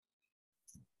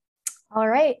All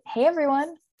right. Hey,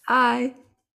 everyone. Hi,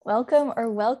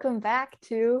 Welcome back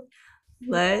to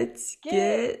let's Get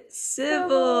get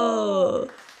Civil.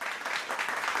 civil.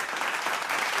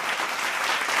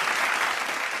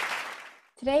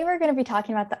 Today, we're going to be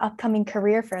talking about the upcoming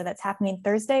career fair that's happening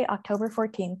Thursday, October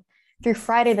 14th through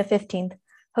Friday the 15th,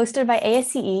 hosted by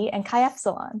ASCE and Chi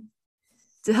Epsilon.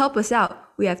 To help us out,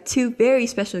 we have two very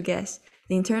special guests,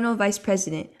 the internal vice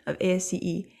president of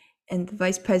ASCE and the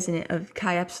vice president of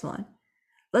Chi Epsilon.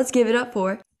 Let's give it up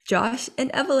for Josh and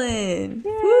Evelyn.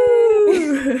 Yay!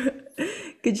 Woo!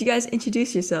 Could you guys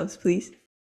introduce yourselves, please?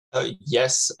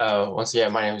 Yes, once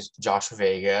again, my name is Josh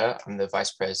Vega. I'm the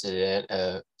Vice President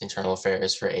of Internal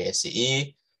Affairs for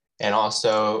ASCE and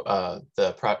also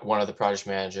one of the project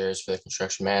managers for the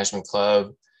Construction Management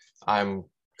Club. I'm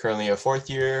currently a fourth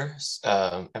year,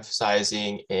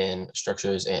 emphasizing in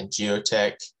structures and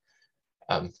geotech.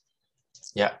 Um,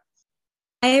 yeah.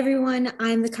 Hi everyone,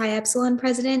 I'm the Chi Epsilon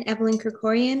president, Evelyn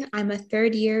Krikorian. I'm a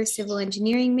third year civil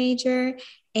engineering major,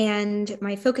 and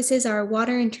my focuses are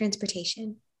water and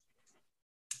transportation.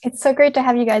 It's so great to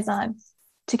have you guys on.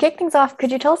 To kick things off,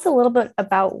 could you tell us a little bit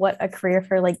about what a career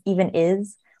fair even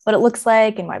is, what it looks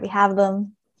like, and why we have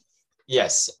them?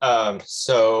 Yes.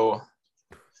 So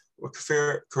what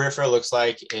career fair looks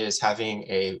like is having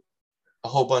a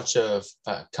whole bunch of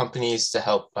companies to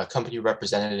help company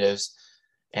representatives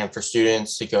and for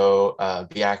students to go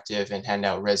be active and hand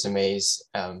out resumes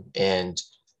and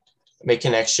make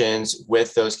connections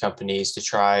with those companies to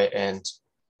try and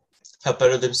help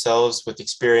better themselves with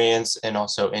experience and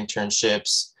also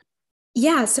internships.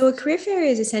 Yeah, so a career fair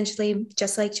is essentially,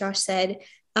 just like Josh said,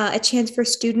 a chance for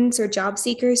students or job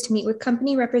seekers to meet with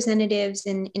company representatives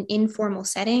in an informal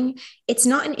setting. It's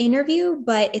not an interview,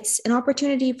 but it's an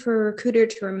opportunity for a recruiter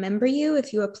to remember you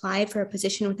if you apply for a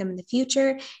position with them in the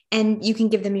future, and you can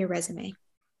give them your resume.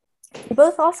 You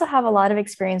both also have a lot of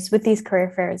experience with these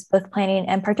career fairs, both planning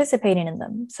and participating in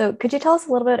them. So, could you tell us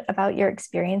a little bit about your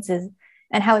experiences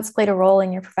and how it's played a role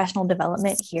in your professional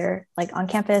development here, like on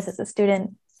campus as a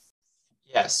student?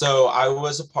 Yeah, so I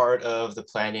was a part of the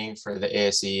planning for the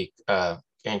ASE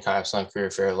and Chi Epsilon Career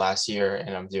Fair last year,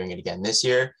 and I'm doing it again this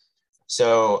year.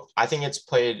 So I think it's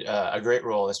played a great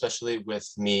role, especially with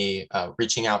me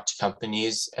reaching out to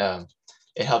companies.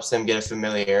 It helps them get a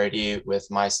familiarity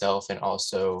with myself and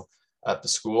also the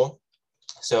school.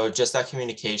 So just that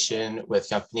communication with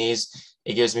companies,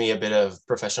 it gives me a bit of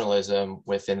professionalism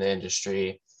within the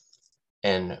industry.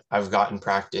 And I've gotten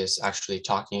practice actually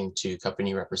talking to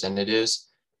company representatives.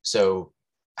 So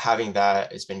having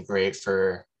that has been great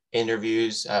for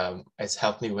interviews. It's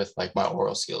helped me with like my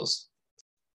oral skills.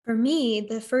 For me,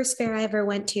 the first fair I ever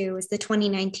went to was the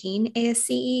 2019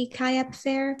 ASCE Kayak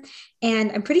Fair.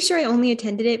 And I'm pretty sure I only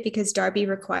attended it because Darby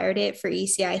required it for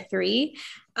ECI 3.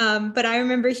 But I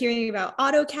remember hearing about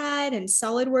AutoCAD and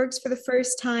SolidWorks for the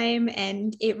first time.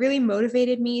 And it really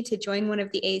motivated me to join one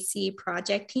of the ASCE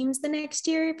project teams the next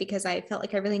year because I felt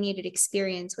like I really needed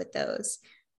experience with those.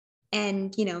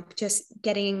 And, just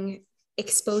getting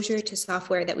exposure to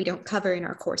software that we don't cover in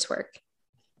our coursework.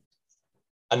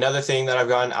 Another thing that I've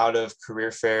gotten out of career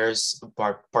fairs,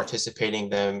 participating in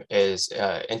them, is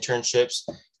internships.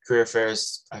 Career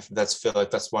fairs, that's feel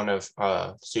like that's one of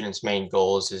students' main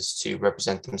goals is to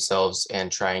represent themselves and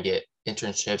try and get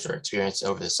internships or experience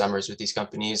over the summers with these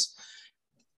companies.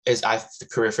 The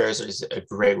career fairs is a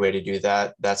great way to do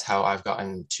that. That's how I've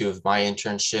gotten two of my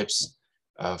internships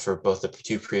for both the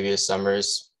two previous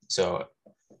summers. So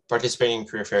participating in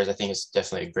career fairs, I think, is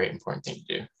definitely a great important thing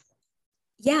to do.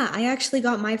 Yeah, I actually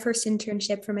got my first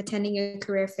internship from attending a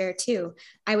career fair too.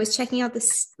 I was checking out the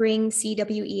spring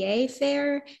CWEA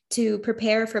fair to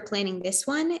prepare for planning this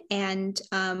one, and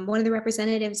one of the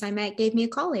representatives I met gave me a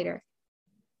call later.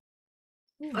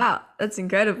 Wow, that's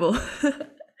incredible.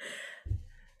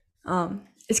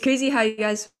 It's crazy how you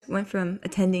guys went from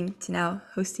attending to now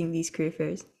hosting these career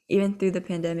fairs, even through the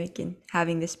pandemic and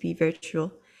having this be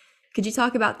virtual. Could you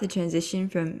talk about the transition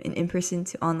from an in-person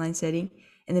to online setting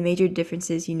and the major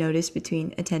differences you noticed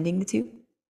between attending the two?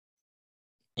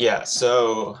 Yeah,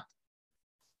 so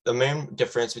the main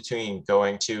difference between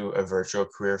going to a virtual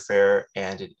career fair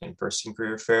and an in-person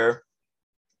career fair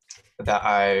that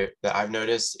I've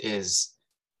noticed is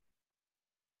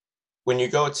when you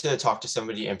go to talk to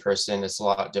somebody in person, it's a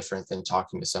lot different than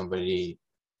talking to somebody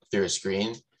through a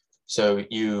screen. So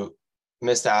you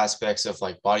miss the aspects of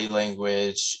like body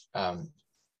language,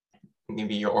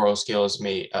 maybe your oral skills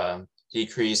may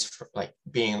decrease for like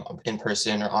being in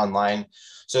person or online.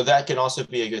 So that can also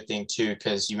be a good thing too,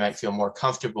 because you might feel more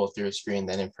comfortable through a screen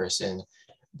than in person.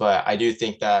 But I do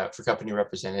think that for company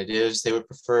representatives, they would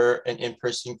prefer an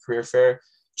in-person career fair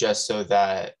just so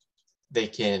that they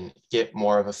can get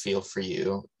more of a feel for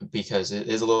you, because it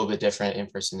is a little bit different in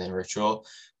person than virtual.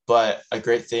 But a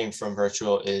great thing from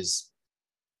virtual is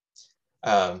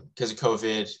because of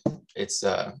COVID, it's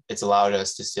allowed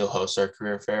us to still host our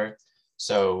career fair.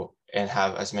 So, and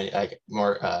have as many, like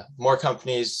more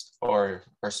companies or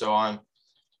so on.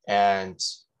 And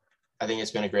I think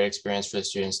it's been a great experience for the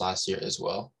students last year as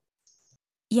well.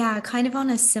 Yeah, kind of on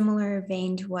a similar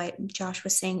vein to what Josh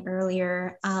was saying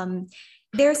earlier.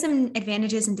 There are some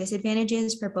advantages and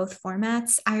disadvantages for both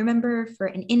formats. I remember for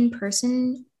an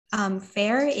in-person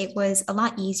fair, it was a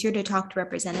lot easier to talk to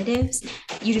representatives.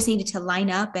 You just needed to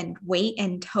line up and wait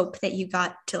and hope that you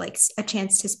got to like a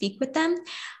chance to speak with them.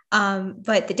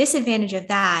 But the disadvantage of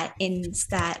that is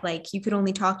that like you could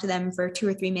only talk to them for 2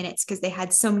 or 3 minutes because they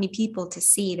had so many people to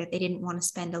see that they didn't want to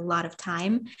spend a lot of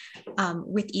time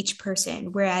with each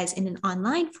person. Whereas in an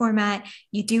online format,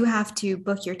 you do have to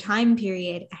book your time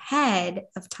period ahead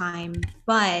of time,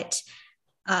 but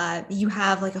you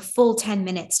have like a full 10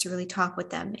 minutes to really talk with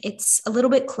them. It's a little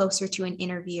bit closer to an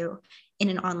interview in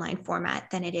an online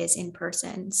format than it is in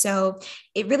person. So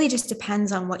it really just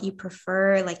depends on what you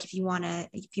prefer. Like if you want to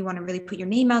really put your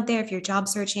name out there, if you're job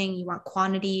searching, you want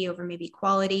quantity over maybe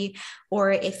quality,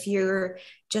 or if you're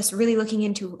just really looking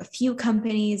into a few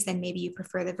companies, then maybe you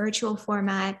prefer the virtual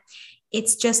format.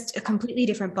 It's just a completely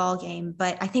different ball game,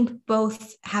 but I think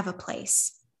both have a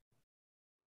place.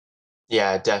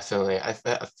 Yeah, definitely.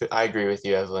 I agree with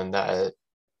you, Evelyn, that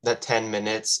 10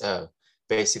 minutes,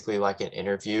 basically like an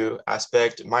interview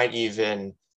aspect, might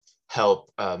even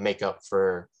help make up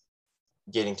for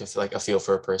getting to like a feel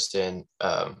for a person,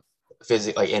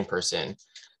 physically, like in person.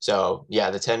 So yeah,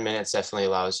 the 10 minutes definitely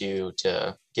allows you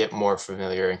to get more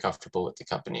familiar and comfortable with the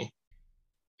company.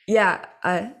 Yeah,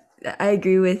 I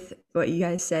agree with what you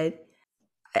guys said.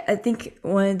 I think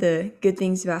one of the good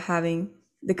things about having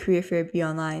the career fair be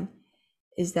online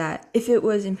is that if it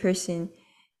was in person,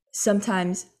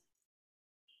 sometimes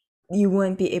you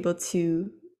wouldn't be able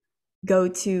to go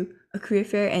to a career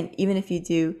fair. And even if you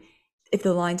do, if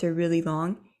the lines are really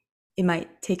long, it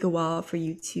might take a while for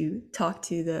you to talk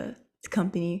to the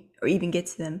company or even get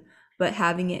to them. But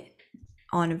having it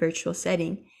on a virtual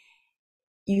setting,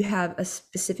 you have a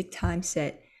specific time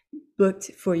set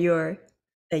booked for your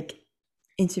like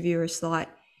interview or slot.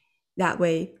 That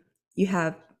way you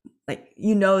have like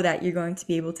you know that you're going to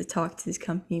be able to talk to this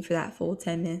company for that full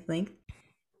 10-minute length.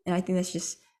 And I think that's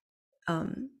just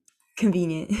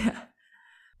convenient.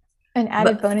 An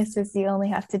added But bonus is you only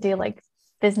have to do like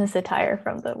business attire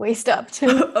from the waist up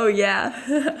too. oh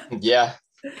yeah. Yeah.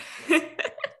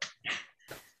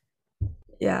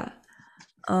 Yeah.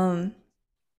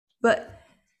 But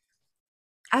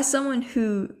as someone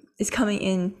who is coming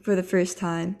in for the first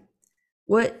time,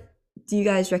 what do you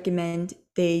guys recommend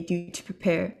they do to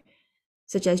prepare,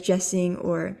 such as dressing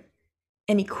or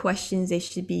any questions they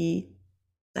should be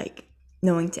like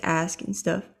knowing to ask and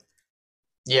stuff?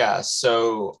 Yeah.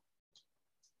 So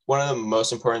one of the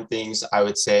most important things I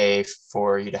would say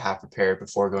for you to have prepared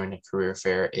before going to career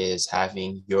fair is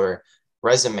having your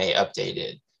resume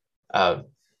updated. Uh,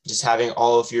 just having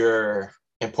all of your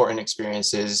important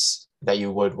experiences that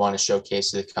you would want to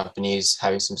showcase to the companies,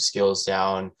 having some skills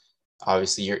down,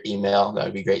 obviously your email, that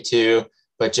would be great too.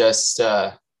 But just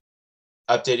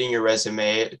updating your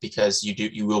resume, because you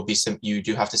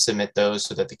do have to submit those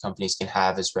so that the companies can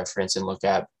have as reference and look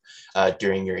at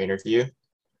during your interview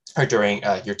or during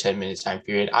your 10 minute time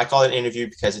period. I call it an interview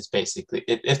because it's basically,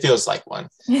 it feels like one.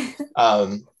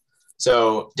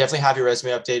 So definitely have your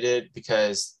resume updated,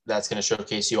 because that's going to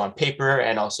showcase you on paper,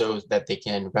 and also that they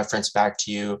can reference back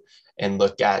to you and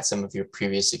look at some of your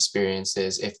previous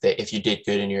experiences. If you did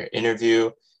good in your interview,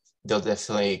 they'll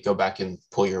definitely go back and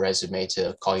pull your resume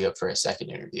to call you up for a second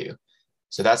interview.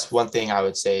 So that's one thing I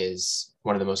would say is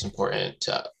one of the most important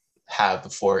to have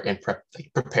before and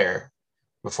prepare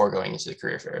before going into the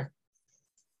career fair.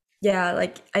 Yeah,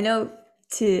 like I know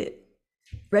to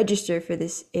register for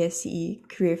this ASCE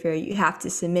career fair, you have to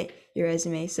submit your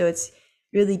resume. So it's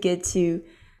really good to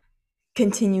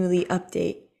continually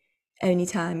update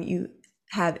anytime you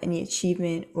have any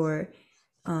achievement or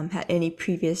had any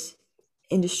previous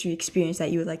industry experience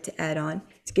that you would like to add on.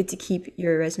 It's good to keep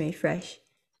your resume fresh.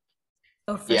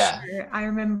 Oh, for Yeah. sure. I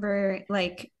remember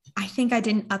like I think I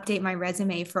didn't update my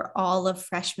resume for all of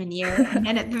freshman year. And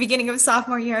then at the beginning of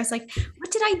sophomore year, I was like,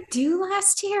 what did I do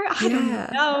last year? I don't Yeah.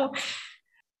 know.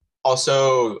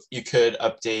 Also, you could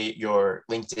update your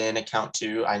LinkedIn account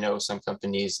too. I know some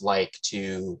companies like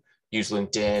to use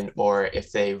LinkedIn, or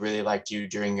if they really liked you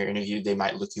during your interview, they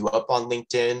might look you up on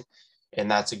LinkedIn. And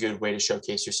that's a good way to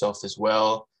showcase yourself as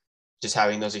well. Just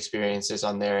having those experiences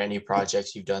on there, any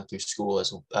projects you've done through school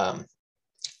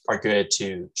are good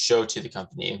to show to the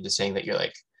company, just saying that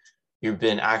you've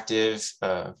been active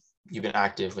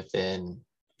within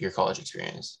your college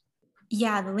experience.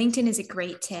 Yeah, the LinkedIn is a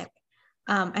great tip.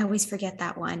 I always forget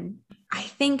that one. I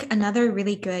think another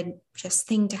really good just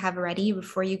thing to have ready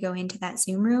before you go into that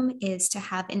Zoom room is to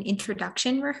have an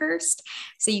introduction rehearsed.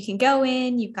 So you can go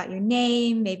in, you've got your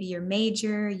name, maybe your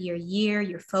major, your year,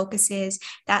 your focuses,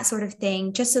 that sort of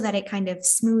thing, just so that it kind of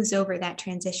smooths over that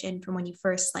transition from when you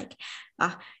first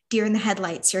deer in the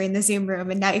headlights, you're in the Zoom room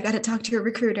and now you got to talk to your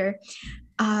recruiter.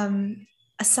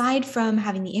 Aside from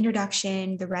having the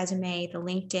introduction, the resume, the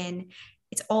LinkedIn,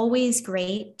 it's always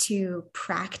great to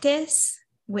practice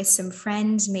with some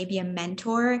friends, maybe a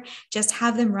mentor, just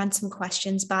have them run some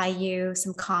questions by you,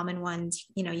 some common ones.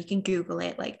 You can Google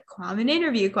it, like common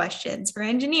interview questions for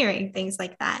engineering, things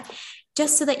like that,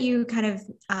 just so that you kind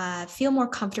of feel more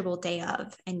comfortable day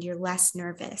of and you're less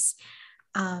nervous.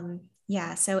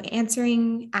 So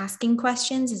asking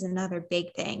questions is another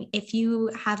big thing. If you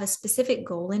have a specific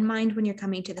goal in mind when you're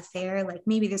coming to the fair, like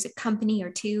maybe there's a company or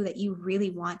two that you really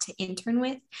want to intern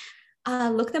with,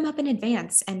 look them up in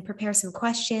advance and prepare some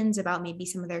questions about maybe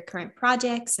some of their current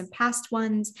projects, some past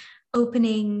ones,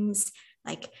 openings,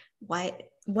 like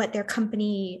what their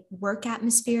company work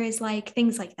atmosphere is like,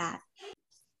 things like that.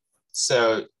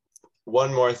 So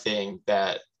one more thing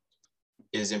that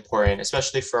is important,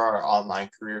 especially for our online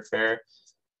career fair,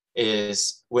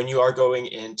 is when you are going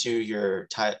into your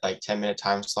 10-minute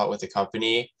time slot with the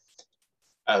company,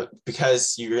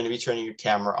 because you're going to be turning your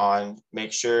camera on,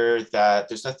 make sure that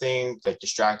there's nothing like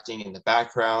distracting in the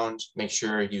background. Make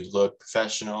sure you look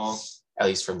professional, at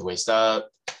least from the waist up.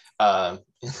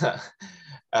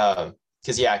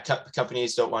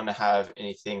 Companies don't want to have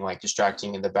anything like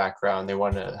distracting in the background. They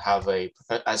want to have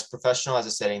as professional as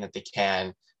a setting that they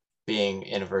can, being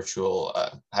in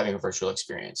having a virtual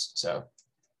experience. So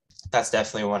that's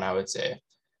definitely one I would say.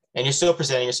 And you're still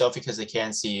presenting yourself because they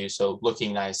can see you. So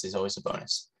looking nice is always a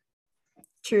bonus.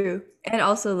 True. And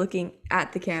also looking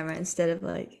at the camera instead of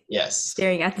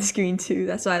staring at the screen too.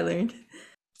 That's what I learned.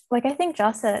 Like I think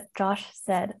Josh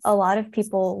said, a lot of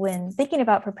people, when thinking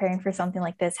about preparing for something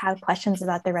like this, have questions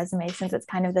about their resume, since it's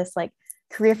kind of this like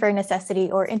career fair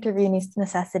necessity or interview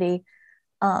necessity.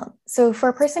 So for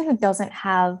a person who doesn't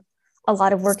have a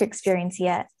lot of work experience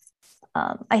yet,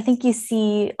 I think you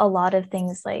see a lot of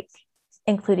things like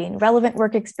including relevant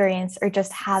work experience or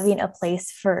just having a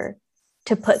place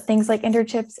to put things like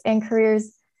internships and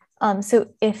careers.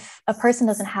 So if a person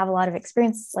doesn't have a lot of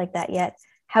experience like that yet,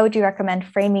 how would you recommend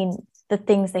framing the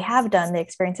things they have done, the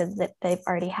experiences that they've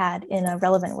already had, in a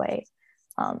relevant way,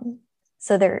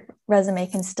 so their resume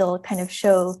can still kind of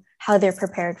show how they're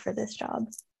prepared for this job?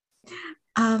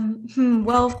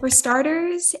 Well, for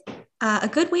starters, a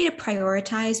good way to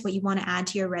prioritize what you want to add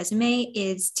to your resume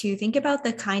is to think about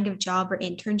the kind of job or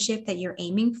internship that you're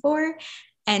aiming for.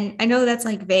 And I know that's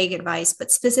like vague advice,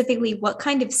 but specifically, what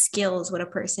kind of skills would a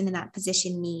person in that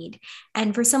position need?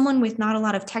 And for someone with not a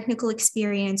lot of technical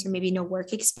experience, or maybe no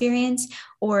work experience,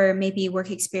 or maybe work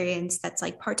experience that's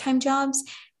like part-time jobs,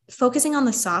 focusing on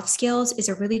the soft skills is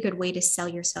a really good way to sell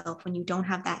yourself when you don't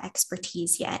have that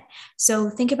expertise yet. So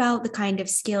think about the kind of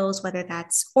skills, whether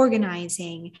that's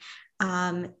organizing,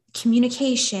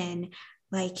 communication,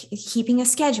 like keeping a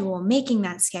schedule, making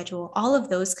that schedule. All of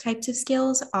those types of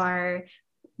skills are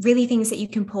really things that you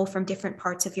can pull from different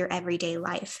parts of your everyday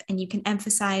life. And you can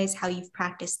emphasize how you've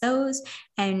practiced those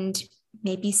and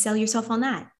maybe sell yourself on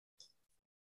that.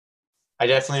 I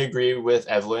definitely agree with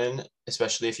Evelyn,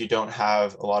 especially if you don't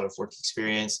have a lot of work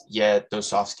experience yet. Those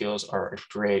soft skills are a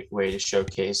great way to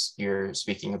showcase your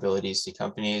speaking abilities to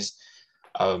companies,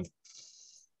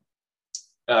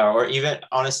 or even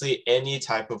honestly any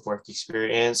type of work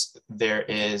experience. There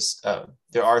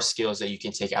are skills that you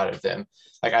can take out of them.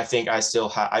 Like I think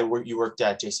you worked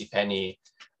at JCPenney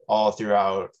all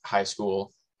throughout high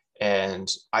school, and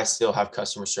I still have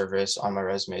customer service on my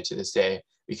resume to this day.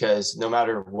 Because no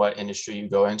matter what industry you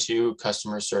go into,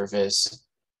 customer service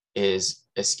is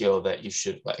a skill that you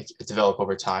should develop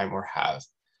over time or have.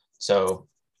 So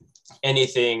any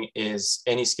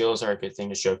skills are a good thing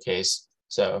to showcase.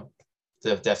 So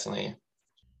definitely.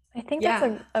 I think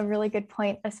that's a really good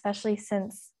point, especially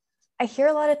since I hear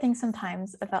a lot of things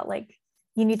sometimes about like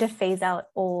you need to phase out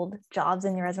old jobs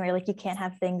in your resume. Like you can't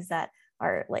have things that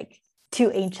are like too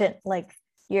ancient, like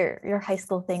your high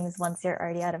school things once you're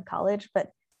already out of college,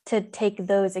 but to take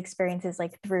those experiences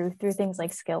like through things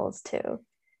like skills too,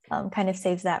 kind of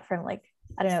saves that from like,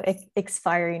 I don't know,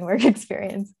 expiring work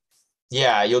experience.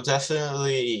 Yeah, you'll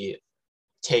definitely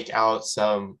take out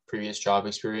some previous job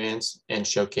experience and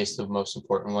showcase the most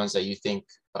important ones that you think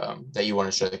that you want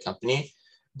to show the company.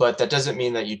 but that doesn't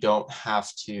mean that you don't have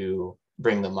to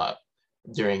bring them up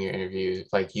during your interview.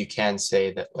 Like you can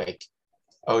say that like,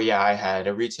 oh yeah, I had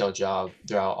a retail job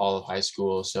throughout all of high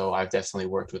school, so I've definitely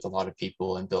worked with a lot of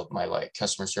people and built my like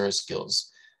customer service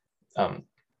skills. Um,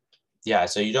 yeah,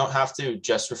 so you don't have to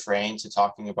just refrain to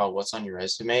talking about what's on your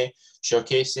resume.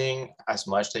 Showcasing as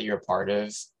much that you're a part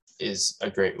of is a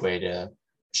great way to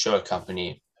show a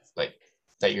company like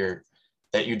that you're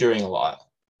doing a lot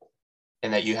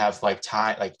and that you have like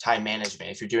time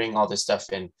management. If you're doing all this stuff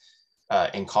in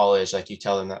college, like you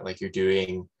tell them that like you're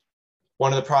doing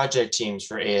one of the project teams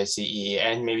for ASCE,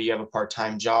 and maybe you have a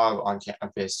part-time job on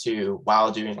campus too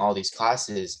while doing all these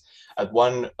classes. A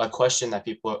question that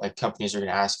people like companies are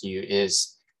going to ask you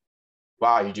is,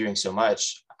 wow, you're doing so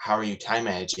much. How are you time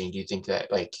managing? Do you think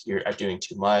that like you're doing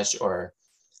too much, or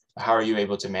how are you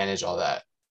able to manage all that?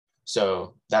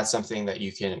 So that's something that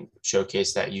you can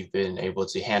showcase, that you've been able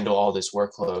to handle all this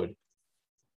workload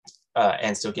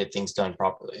and still get things done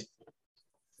properly.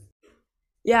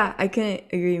 Yeah, I couldn't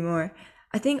agree more.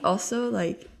 I think also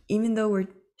like even though we're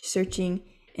searching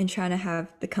and trying to have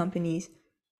the companies,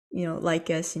 like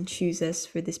us and choose us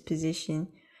for this position,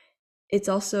 it's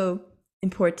also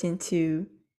important to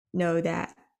know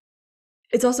that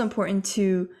it's also important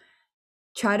to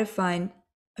try to find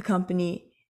a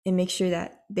company and make sure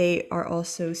that they are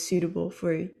also suitable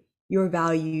for your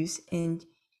values and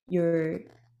your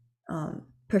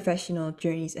professional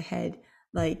journeys ahead.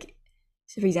 Like,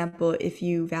 so for example, if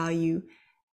you value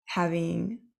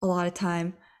having a lot of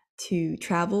time to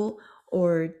travel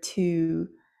or to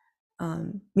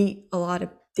meet a lot of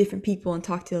different people and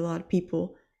talk to a lot of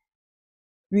people,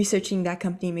 researching that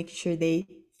company, making sure they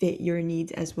fit your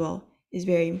needs as well is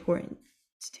very important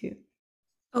too.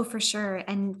 Oh, for sure.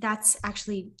 And that's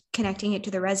actually connecting it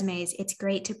to the resumes. It's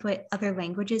great to put other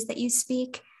languages that you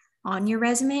speak on your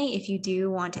resume if you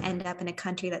do want to end up in a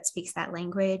country that speaks that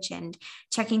language, and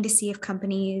checking to see if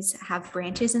companies have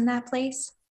branches in that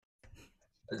place.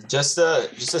 Just a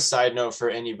side note for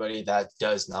anybody that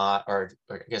does not, or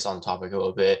I guess on the topic a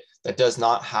little bit, that does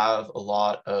not have a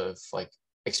lot of like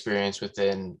experience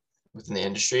within the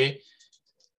industry.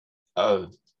 Uh,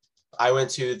 I went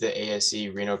to the ASE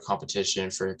Reno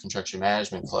competition for construction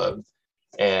management club,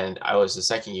 and I was the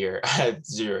second year. I had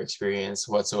zero experience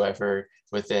whatsoever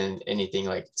within anything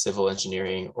like civil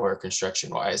engineering or construction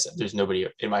wise. There's nobody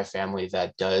in my family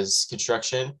that does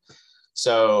construction,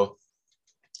 so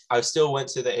I still went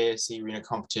to the ASC Arena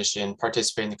competition,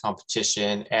 participated in the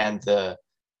competition and the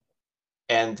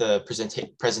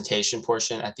presentation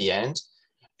portion at the end.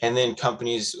 And then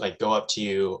companies like go up to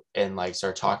you and like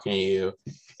start talking to you.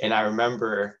 And I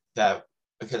remember that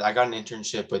because I got an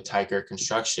internship with Tiger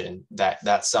Construction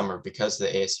that summer because of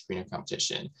the ASC Arena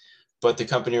competition. But the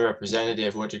company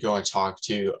representative went to go and talk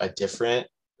to a different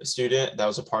student that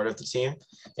was a part of the team.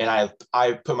 And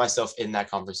I put myself in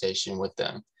that conversation with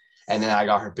them. And then I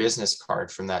got her business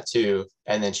card from that too.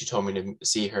 And then she told me to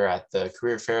see her at the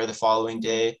career fair the following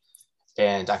day.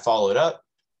 And I followed up.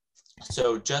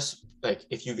 So just like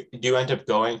if you do end up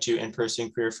going to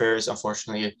in-person career fairs,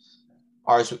 unfortunately,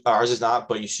 ours is not,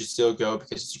 but you should still go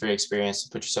because it's a great experience to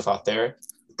put yourself out there.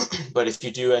 But if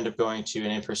you do end up going to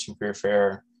an in-person career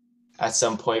fair at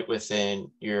some point within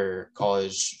your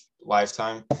college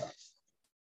lifetime,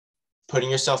 putting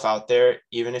yourself out there,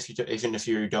 even if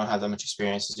you don't have that much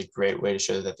experience, is a great way to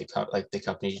show that the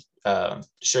company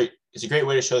it's a great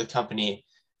way to show the company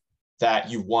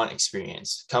that you want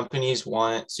experience. Companies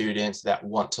want students that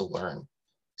want to learn.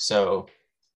 So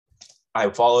I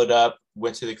followed up,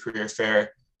 went to the career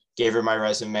fair, gave her my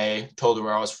resume, told her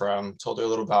where I was from, told her a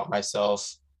little about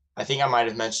myself. I think I might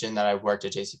have mentioned that I worked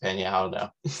at JCPenney. I don't know.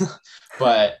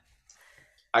 But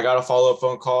I got a follow-up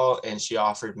phone call and she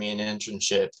offered me an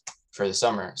internship for the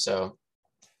summer. So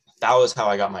that was how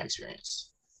I got my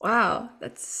experience. Wow,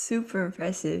 that's super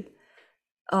impressive.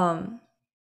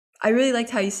 I really liked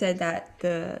how you said that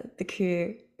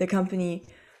the company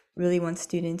really wants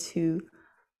students who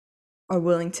are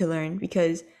willing to learn,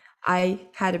 because I'm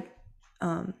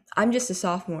just a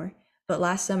sophomore, but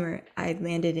last summer I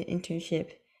landed an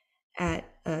internship at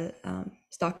a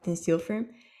Stockton steel firm,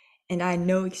 and I had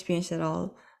no experience at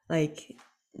all, like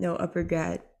no upper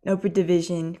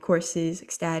division courses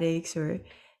like statics or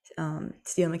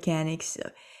steel mechanics.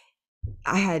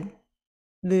 I had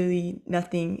literally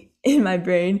nothing in my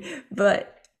brain,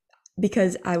 but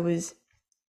because I was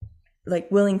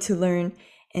like willing to learn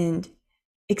and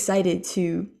excited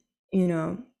to,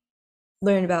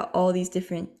 learn about all these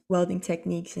different welding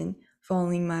techniques and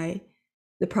following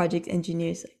the project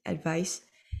engineer's advice,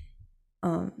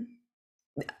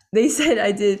 they said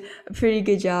I did a pretty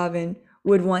good job and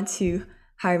would want to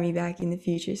hire me back in the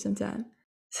future sometime.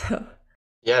 So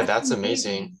Yeah, that's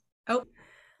amazing. Oh,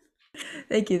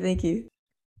 thank you.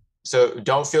 So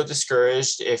don't feel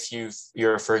discouraged if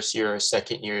you're a first year or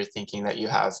second year thinking that you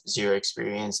have zero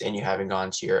experience and you haven't gone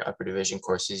to your upper division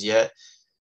courses yet.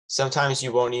 Sometimes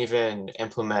you won't even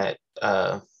implement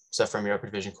stuff from your upper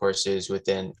division courses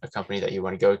within a company that you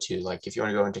want to go to. Like if you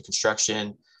want to go into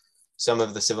construction, some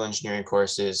of the civil engineering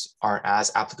courses aren't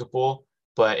as applicable,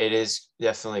 but it is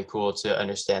definitely cool to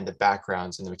understand the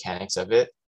backgrounds and the mechanics of it.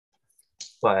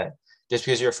 But just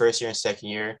because you're a first year and second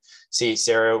year, see,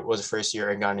 Sarah was a first year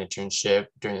and got an internship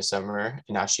during the summer,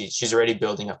 and now she's already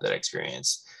building up that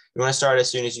experience. You want to start as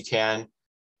soon as you can.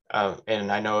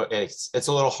 And I know it's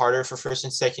a little harder for first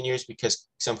and second years because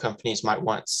some companies might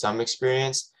want some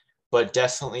experience, but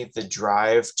definitely the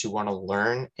drive to want to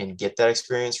learn and get that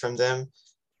experience from them,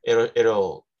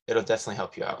 it'll definitely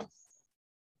help you out.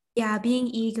 yeah, being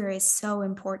eager is so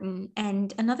important.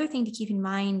 And another thing to keep in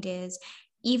mind is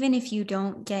even if you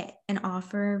don't get an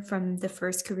offer from the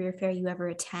first career fair you ever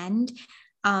attend,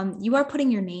 you are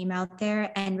putting your name out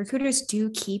there, and recruiters do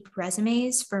keep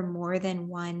resumes for more than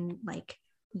one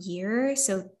year.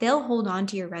 So they'll hold on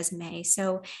to your resume.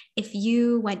 So if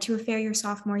you went to a fair your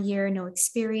sophomore year, no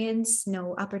experience,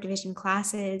 no upper division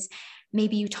classes,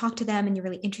 maybe you talk to them and you're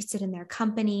really interested in their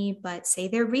company, but say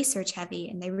they're research heavy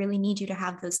and they really need you to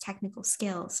have those technical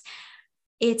skills,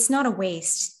 it's not a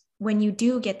waste. When you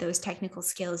do get those technical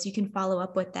skills, you can follow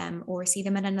up with them or see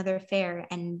them at another fair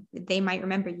and they might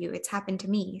remember you. It's happened to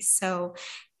me. So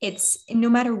it's no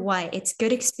matter what, it's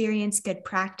good experience, good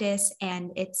practice,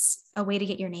 and it's a way to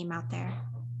get your name out there.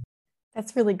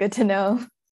 That's really good to know.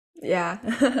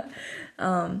 Yeah.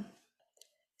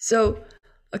 So,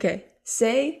 okay,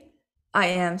 say I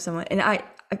am someone, and I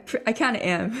kind of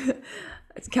am.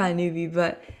 It's kind of newbie,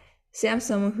 but say I'm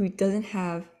someone who doesn't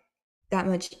have that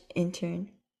much intern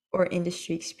or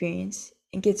industry experience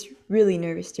and gets really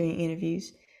nervous during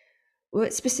interviews.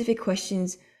 What specific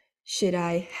questions should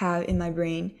I have in my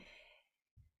brain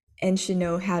and should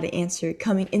know how to answer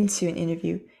coming into an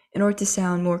interview in order to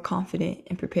sound more confident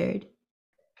and prepared?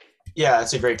 Yeah,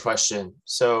 that's a great question.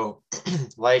 So,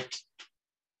 like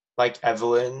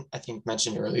Evelyn, I think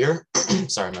mentioned earlier,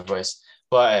 sorry, my voice,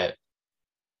 but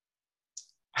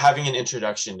having an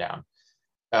introduction down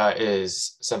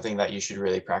is something that you should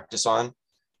really practice on.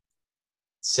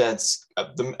 Since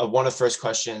one of the first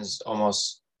questions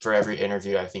almost for every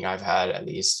interview I think I've had at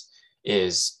least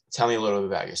is tell me a little bit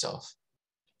about yourself.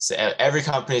 So every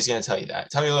company is going to tell you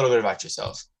that. Tell me a little bit about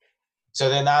yourself. So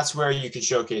then that's where you can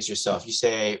showcase yourself. You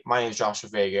say, my name is Joshua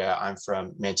Vega. I'm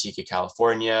from Manteca,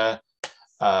 California.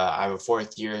 I'm a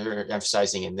fourth year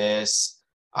emphasizing in this.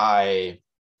 I'm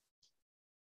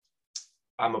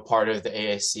a part of the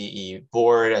ASCE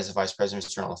board as a vice president of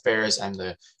external affairs. I'm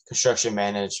the construction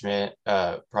management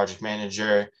project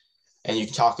manager. And you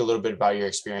can talk a little bit about your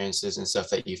experiences and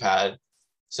stuff that you've had.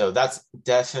 So that's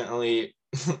definitely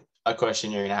a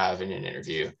question you're going to have in an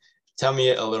interview. Tell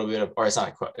me a little bit of, or it's not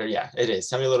a question, yeah, it is.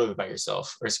 Tell me a little bit about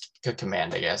yourself, or it's a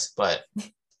command, I guess. But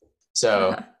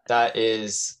so that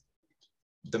is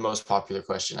the most popular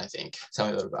question, I think. Tell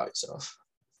me a little about yourself.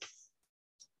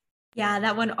 Yeah,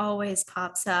 that one always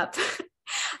pops up.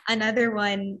 Another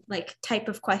one, type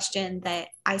of question that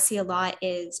I see a lot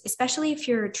is, especially if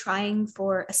you're trying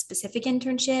for a specific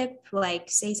internship, like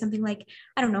say something like,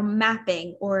 I don't know,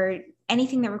 mapping or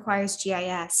anything that requires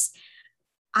GIS.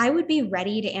 I would be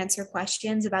ready to answer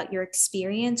questions about your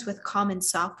experience with common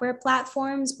software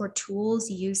platforms or tools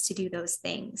used to do those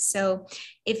things. So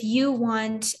if you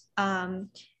want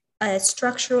a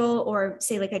structural or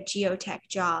say like a geotech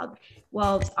job,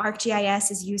 well,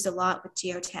 ArcGIS is used a lot with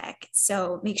geotech.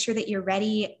 So make sure that you're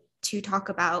ready to talk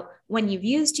about when you've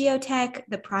used geotech,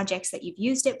 the projects that you've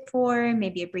used it for,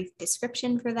 maybe a brief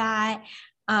description for that.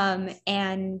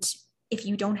 And if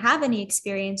you don't have any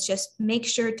experience, just make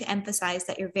sure to emphasize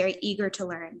that you're very eager to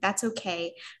learn. That's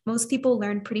okay. Most people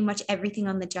learn pretty much everything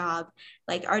on the job.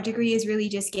 Like our degree is really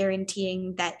just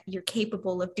guaranteeing that you're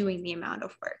capable of doing the amount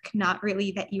of work, not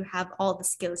really that you have all the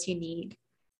skills you need.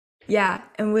 Yeah,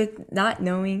 and with not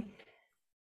knowing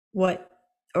what,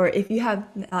 or if you have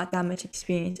not that much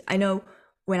experience, I know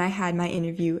when I had my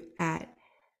interview at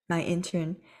my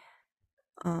intern,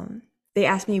 they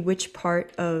asked me which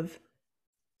part of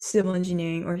civil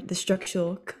engineering or the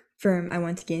structural firm I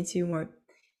want to get into, more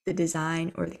the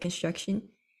design or the construction.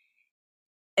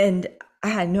 And I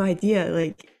had no idea,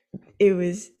 like it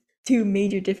was two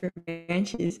major different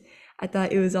branches. I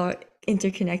thought it was all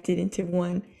interconnected into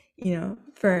one,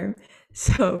 firm.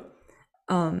 So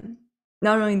not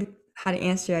knowing how to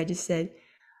answer, I just said,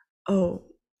 oh,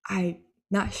 I'm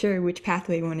not sure which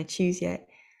pathway I want to choose yet.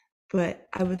 but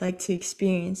I would like to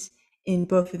experience in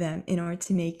both of them in order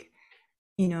to make,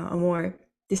 a more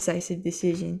decisive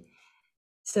decision.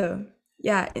 So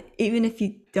yeah, even if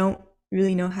you don't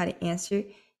really know how to answer,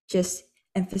 just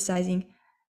emphasizing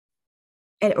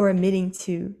or admitting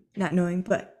to not knowing,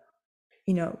 but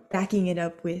backing it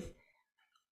up with,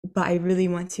 but I really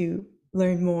want to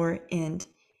learn more and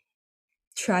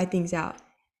try things out.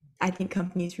 I think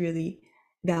companies really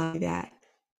value that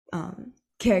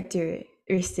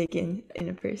characteristic in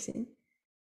a person.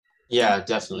 Yeah,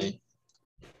 definitely.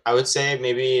 I would say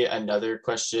maybe another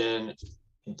question,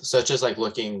 such as like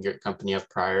looking your company up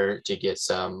prior to get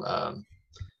some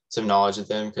knowledge of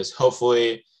them, because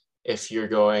hopefully if you're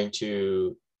going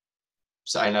to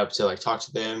sign up to like talk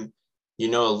to them, you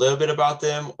know a little bit about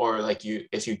them, or like you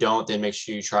if you don't, then make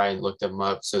sure you try and look them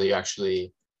up so that you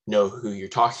actually know who you're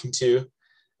talking to.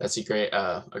 That's a great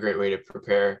way to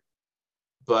prepare.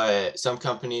 But some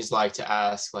companies like to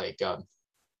ask like,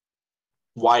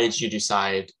 why did you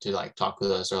decide to like talk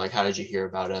with us, or like how did you hear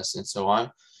about us, and so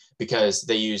on, because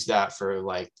they use that for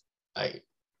like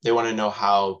they want to know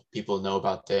how people know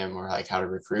about them, or like how to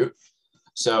recruit.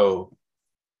 So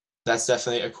that's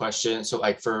definitely a question. So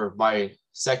like for my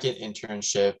second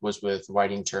internship was with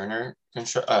Whiting Turner,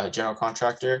 general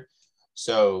contractor.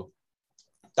 So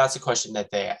that's a question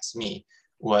that they asked me,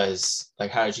 was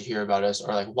like, how did you hear about us,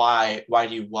 or like why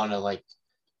do you want to like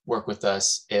work with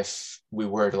us if we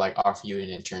were to like offer you an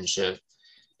internship?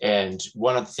 And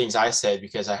one of the things I said,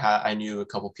 because I knew a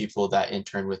couple people that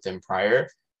interned with them prior,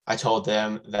 I told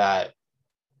them that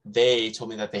they told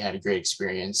me that they had a great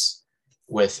experience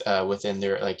with within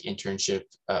their internship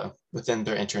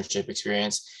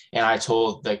experience. And I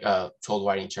told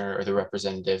Whiting Turner, or the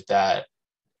representative, that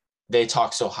they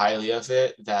talk so highly of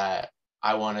it that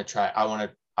I want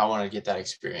to get that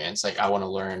experience. Like I want to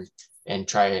learn and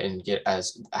try and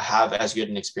have as good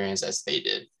an experience as they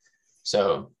did.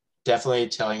 So definitely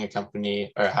telling a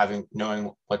company, or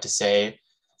knowing what to say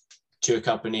to a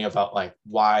company about like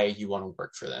why you want to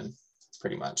work for them,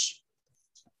 pretty much.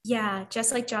 Yeah,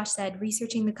 just like Josh said,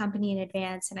 researching the company in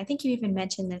advance. And I think you even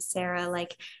mentioned this, Sarah,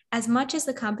 like as much as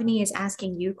the company is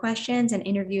asking you questions and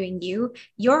interviewing you,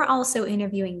 you're also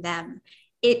interviewing them.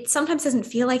 It sometimes doesn't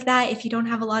feel like that if you don't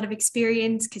have a lot of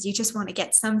experience because you just want to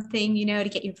get something, to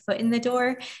get your foot in the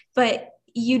door. But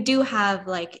you do have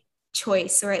like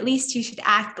choice, or at least you should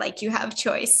act like you have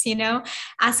choice.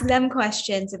 Ask them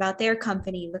questions about their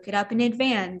company, look it up in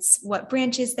advance, what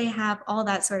branches they have, all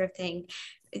that sort of thing.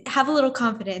 Have a little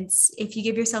confidence. If you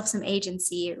give yourself some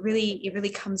agency, it really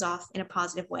comes off in a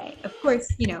positive way. Of course,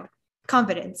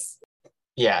 confidence.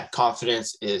 Yeah,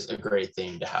 confidence is a great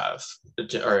thing to have.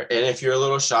 And if you're a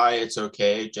little shy, it's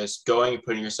okay. Just going and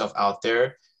putting yourself out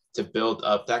there to build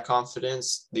up that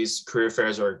confidence. These career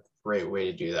fairs are a great way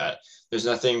to do that. There's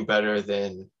nothing better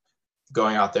than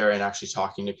going out there and actually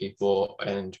talking to people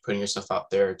and putting yourself out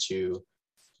there to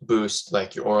boost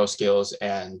like your oral skills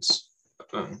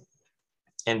um,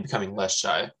 and becoming less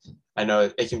shy. I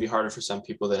know it can be harder for some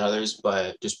people than others,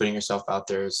 but just putting yourself out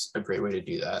there is a great way to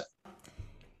do that.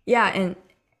 Yeah, and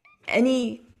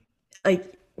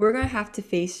we're gonna have to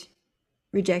face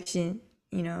rejection,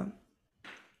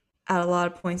 at a lot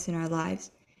of points in our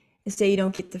lives. And say you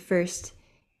don't get the first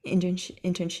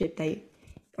internship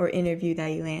or interview that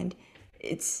you land.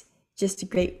 It's just a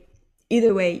great,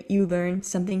 either way, you learn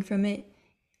something from it,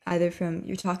 either from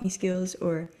your talking skills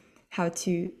or how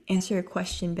to answer a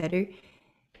question better.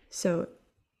 So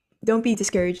don't be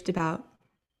discouraged about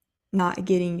not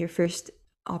getting your first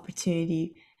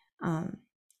opportunity.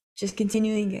 Just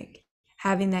continuing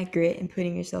having that grit and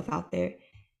putting yourself out there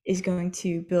is going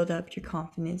to build up your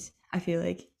confidence, I feel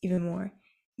like, even more.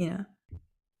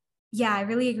 Yeah, I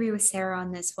really agree with Sarah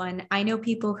on this one. I know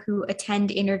people who attend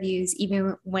interviews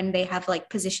even when they have like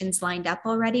positions lined up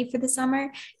already for the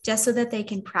summer, just so that they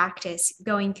can practice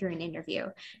going through an interview.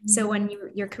 So when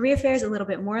your career fair is a little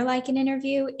bit more like an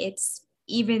interview, it's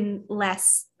even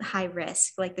less high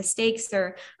risk. Like the stakes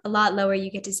are a lot lower.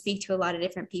 You get to speak to a lot of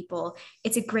different people.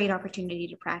 It's a great opportunity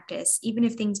to practice, even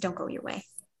if things don't go your way.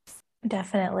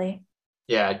 Definitely.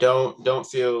 Yeah, don't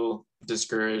feel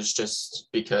discouraged just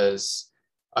because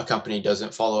a company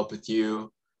doesn't follow up with you.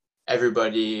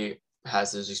 Everybody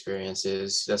has those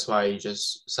experiences. That's why you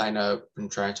just sign up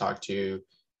and try and talk to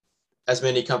as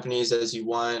many companies as you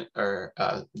want, or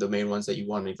the main ones that you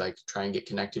want to like try and get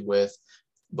connected with.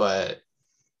 But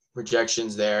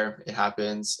rejection's there, it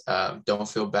happens. Don't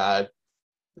feel bad.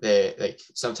 They like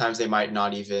sometimes they might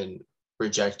not even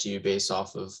reject you based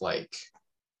off of like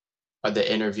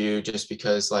the interview, just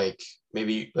because like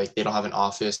maybe like they don't have an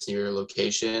office near your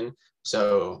location.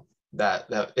 So that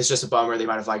it's just a bummer. They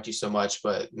might have liked you so much,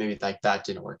 but maybe like that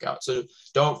didn't work out. So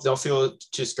don't feel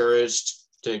discouraged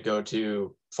to go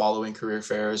to following career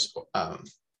fairs.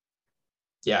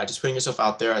 Just putting yourself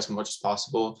out there as much as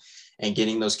possible and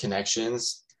getting those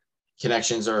connections.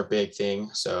 Connections are a big thing.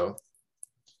 So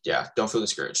yeah, don't feel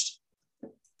discouraged.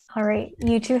 All right.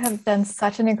 You two have done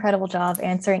such an incredible job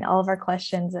answering all of our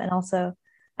questions and also,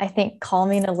 I think,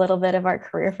 calming a little bit of our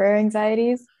career fair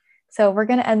anxieties. So we're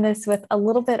going to end this with a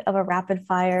little bit of a rapid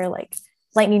fire, like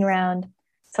lightning round.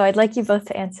 So I'd like you both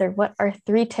to answer what are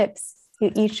 3 tips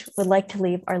you each would like to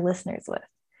leave our listeners with.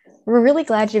 We're really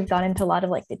glad you've gone into a lot of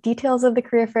like the details of the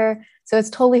career fair. So it's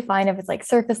totally fine if it's like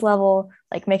surface level,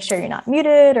 like make sure you're not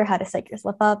muted or how to psych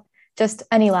yourself up. Just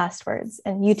any last words,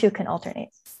 and you two can alternate.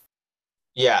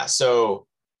 Yeah. So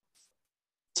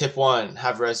tip 1,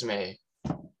 have a resume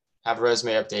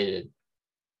updated.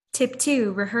 Tip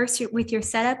 2, rehearse with your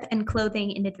setup and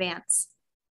clothing in advance.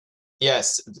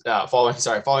 Yes. Following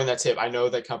that tip, I know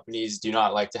that companies do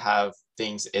not like to have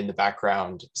things in the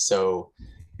background. So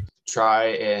try,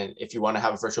 and if you want to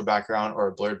have a virtual background or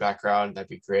a blurred background, that'd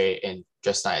be great and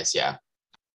just nice. Yeah.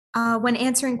 When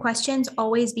answering questions,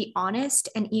 always be honest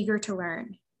and eager to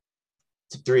learn.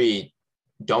 3,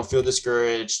 don't feel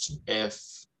discouraged if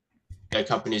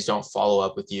companies don't follow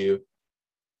up with you.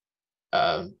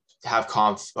 Have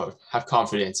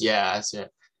confidence. Yeah, that's it.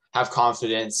 Have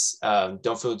confidence.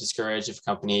 Don't feel discouraged if a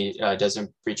company doesn't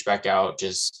reach back out.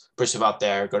 Just push it out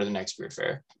there. Go to the next career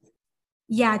fair.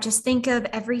 Yeah, just think of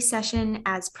every session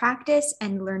as practice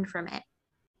and learn from it.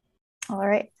 All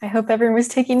right. I hope everyone was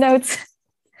taking notes.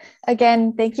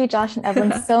 Again, thank you, Josh and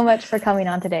Evelyn, so much for coming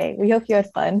on today. We hope you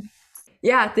had fun.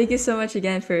 Yeah, thank you so much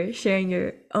again for sharing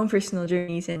your own personal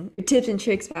journeys and your tips and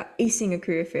tricks about acing a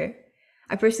career fair.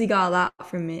 I personally got a lot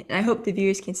from it, and I hope the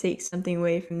viewers can take something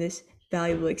away from this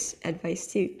valuable advice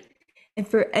too. And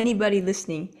for anybody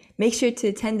listening, make sure to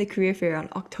attend the career fair on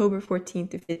October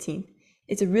 14th to 15th.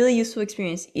 It's a really useful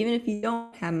experience, even if you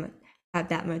don't have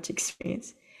that much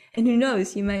experience. And who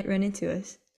knows, you might run into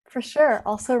us. For sure.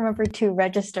 Also remember to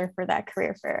register for that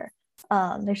career fair.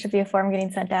 There should be a form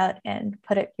getting sent out, and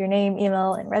put up your name,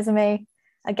 email, and resume.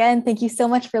 Again, thank you so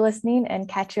much for listening, and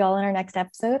catch you all in our next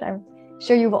episode. I'm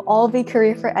sure you will all be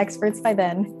career fair experts by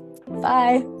then.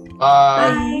 Bye. Bye.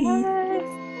 Bye.